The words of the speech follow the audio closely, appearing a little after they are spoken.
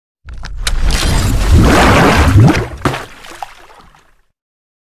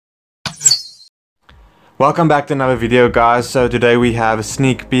Welcome back to another video, guys. So today we have a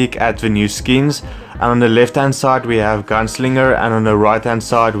sneak peek at the new skins, and on the left hand side we have Gunslinger and on the right hand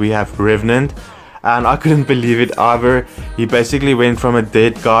side we have Revenant. And I couldn't believe it either. He basically went from a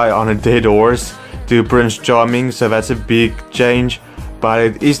dead guy on a dead horse to Prince Charming, so that's a big change. But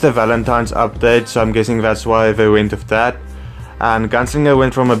it is the Valentine's update, so I'm guessing that's why they went with that. And Gunslinger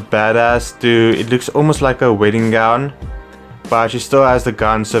went from a badass to, it looks almost like a wedding gown, but she still has the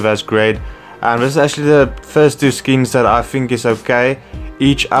gun, so that's great. And this is actually the first two skins that I think is okay.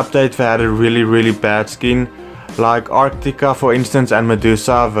 Each update they had a really bad skin. Like Arctica for instance and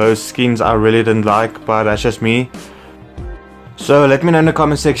Medusa, those skins I really didn't like, but that's just me. So let me know in the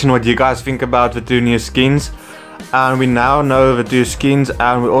comment section what you guys think about the two new skins. And we now know the two skins,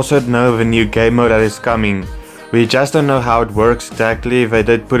 and we also know the new game mode that is coming. We just don't know how it works exactly. They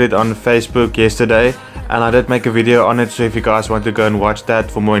did put it on Facebook yesterday, and I did make a video on it, so if you guys want to go and watch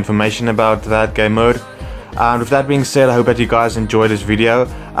that for more information about that game mode. And with that being said, I hope that you guys enjoyed this video,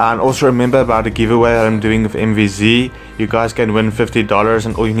 and also remember about the giveaway that I'm doing with MVZ. You guys can win $50,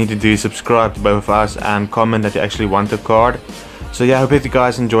 and all you need to do is subscribe to both of us and comment that you actually want the card. So yeah, I hope that you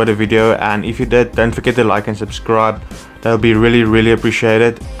guys enjoyed the video, and if you did, don't forget to like and subscribe. That would be really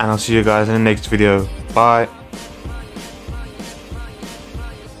appreciated, and I'll see you guys in the next video. Bye.